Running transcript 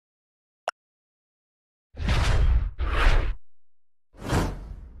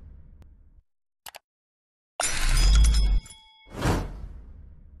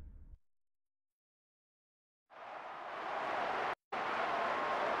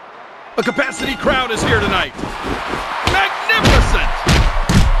A capacity crowd is here tonight. Magnificent!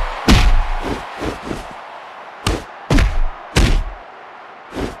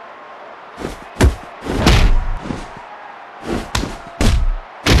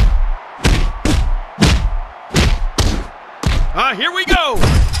 Here we go!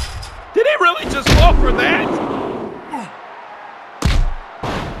 Did he really just fall for that?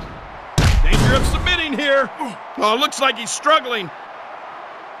 Danger of submitting here. Oh, looks like he's struggling.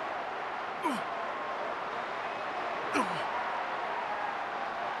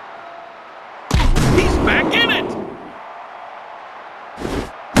 He's back in it!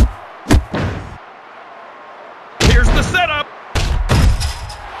 Here's the setup.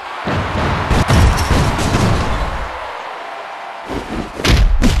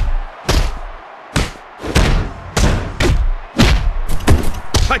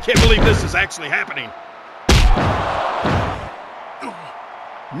 I can't believe this is actually happening.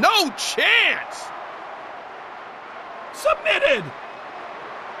 No chance! Submitted!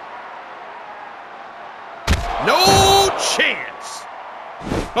 No chance!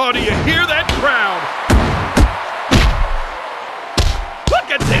 Oh, do you hear that crowd? Look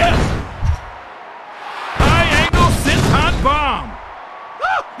at this! High angle senton bomb!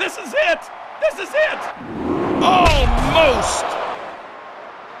 Oh, this is it! This is it! Almost!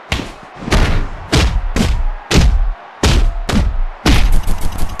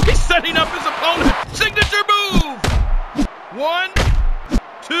 Setting up his opponent. Signature move. 1,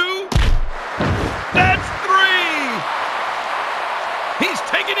 2. That's 3. He's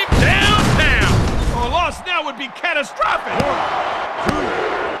taking him downtown. Oh, a loss now would be catastrophic. 1,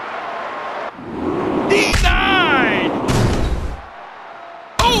 2. Denied.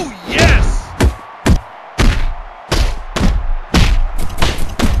 Oh, yes.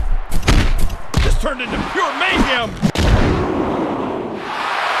 This turned into pure mayhem.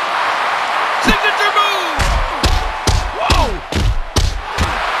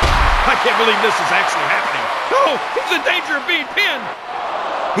 I can't believe this is actually happening. Oh, he's in danger of being pinned.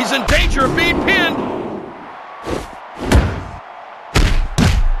 He's in danger of being pinned.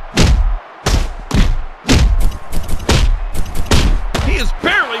 He is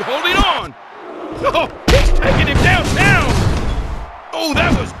barely holding on. Oh, he's taking him downtown. Oh,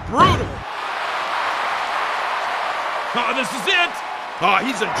 that was brutal. Oh, this is it. Oh,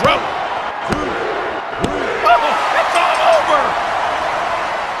 he's in trouble. Oh, it's all over.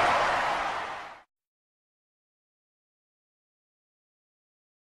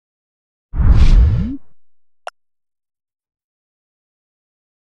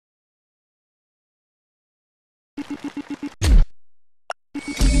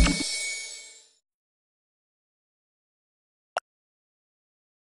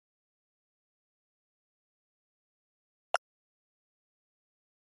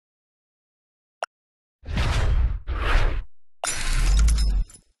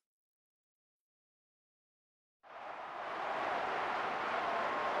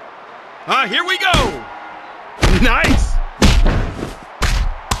 Here we go. Nice.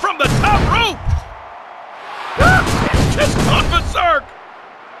 From the top rope. He's just gone berserk.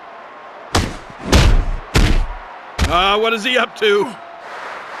 What is he up to?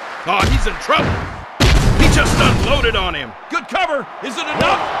 Oh, he's in trouble. He just unloaded on him. Good cover. Is it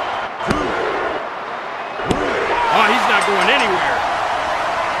enough? 1, 2. Oh, he's not going anywhere.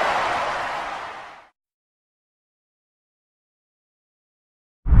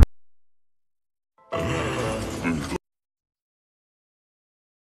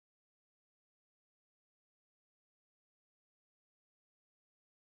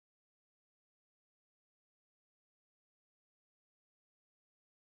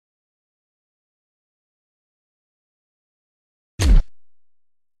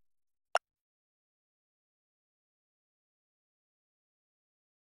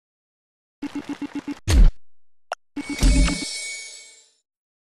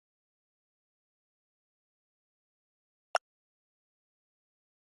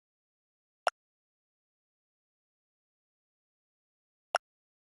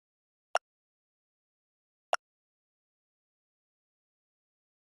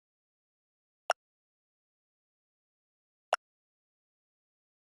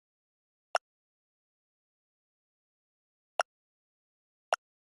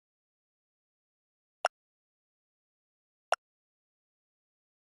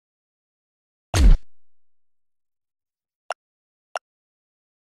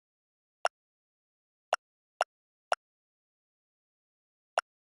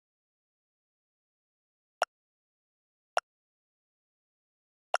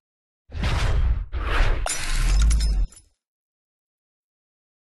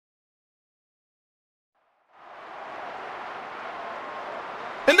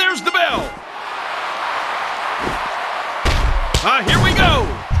 And there's the bell. Here we go.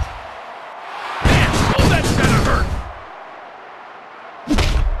 Man, oh, that's gotta hurt.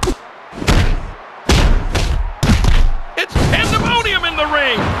 It's pandemonium in the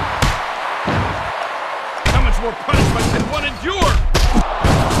ring. How much more punishment can one endure?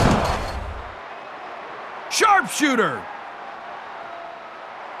 Sharpshooter.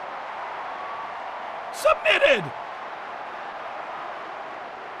 Submitted.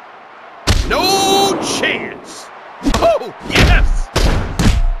 No chance. Oh, yes.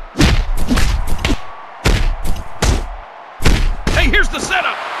 Hey, here's the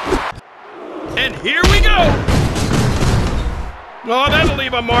setup. And here we go. Oh, that'll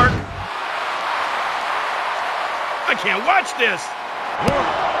leave a mark. I can't watch this. 1,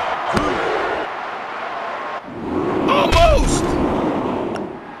 2. Almost.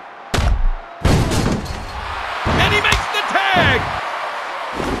 And he makes the tag.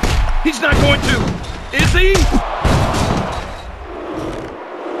 He's not going to. Is he?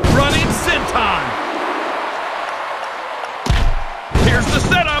 Running senton. Here's the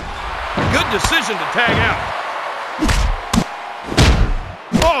setup. Good decision to tag out.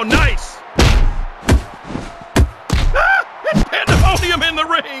 Oh, nice. It's pandemonium in the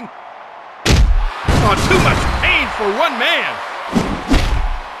ring. Oh, too much pain for one man.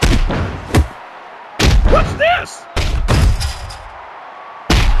 What's this?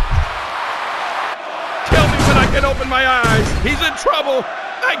 Tell me when I can open my eyes. He's in trouble.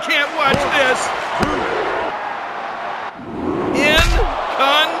 I can't watch this.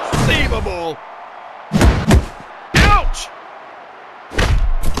 Inconceivable. Ouch.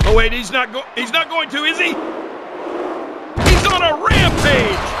 Oh, wait, he's not going to, is he? He's on a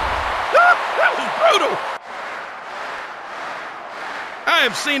rampage. That was brutal. I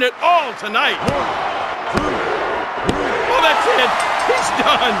have seen it all tonight. 1, 2, 3. Oh, that's it. He's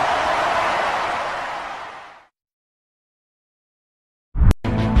done.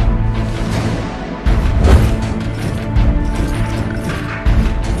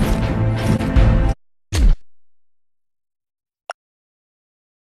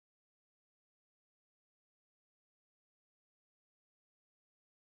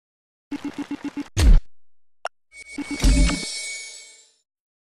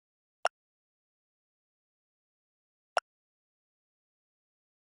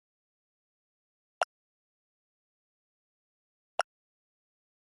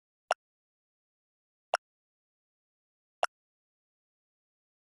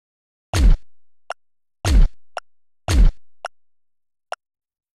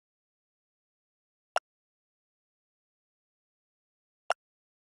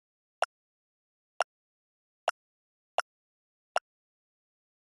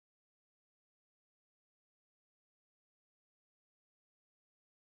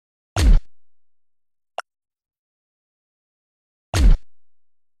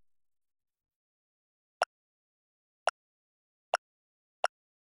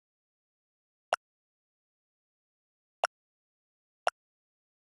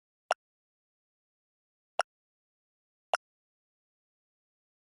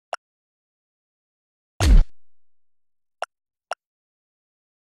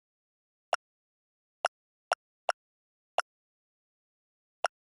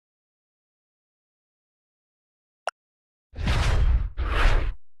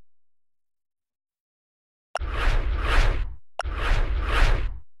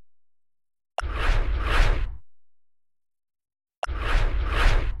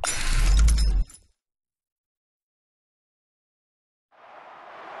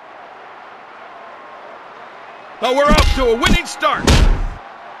 Oh, we're off to a winning start.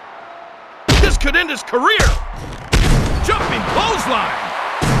 This could end his career. Jumping clothesline.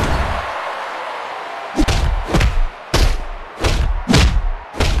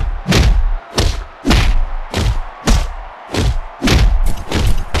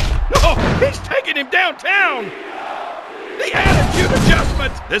 Oh, he's taking him downtown. The attitude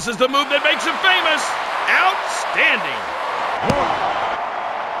adjustment. This is the move that makes him famous. Outstanding.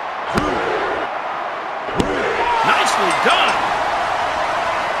 1, 2, 3. Nicely done.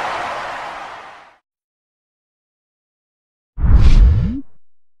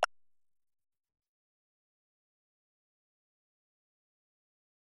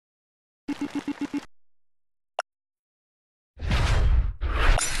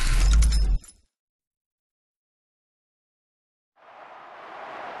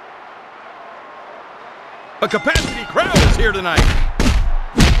 A capacity crowd is here tonight.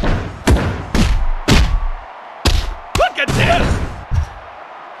 Look at this!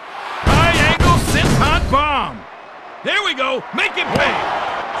 High angle senton bomb. There we go. Make him pay.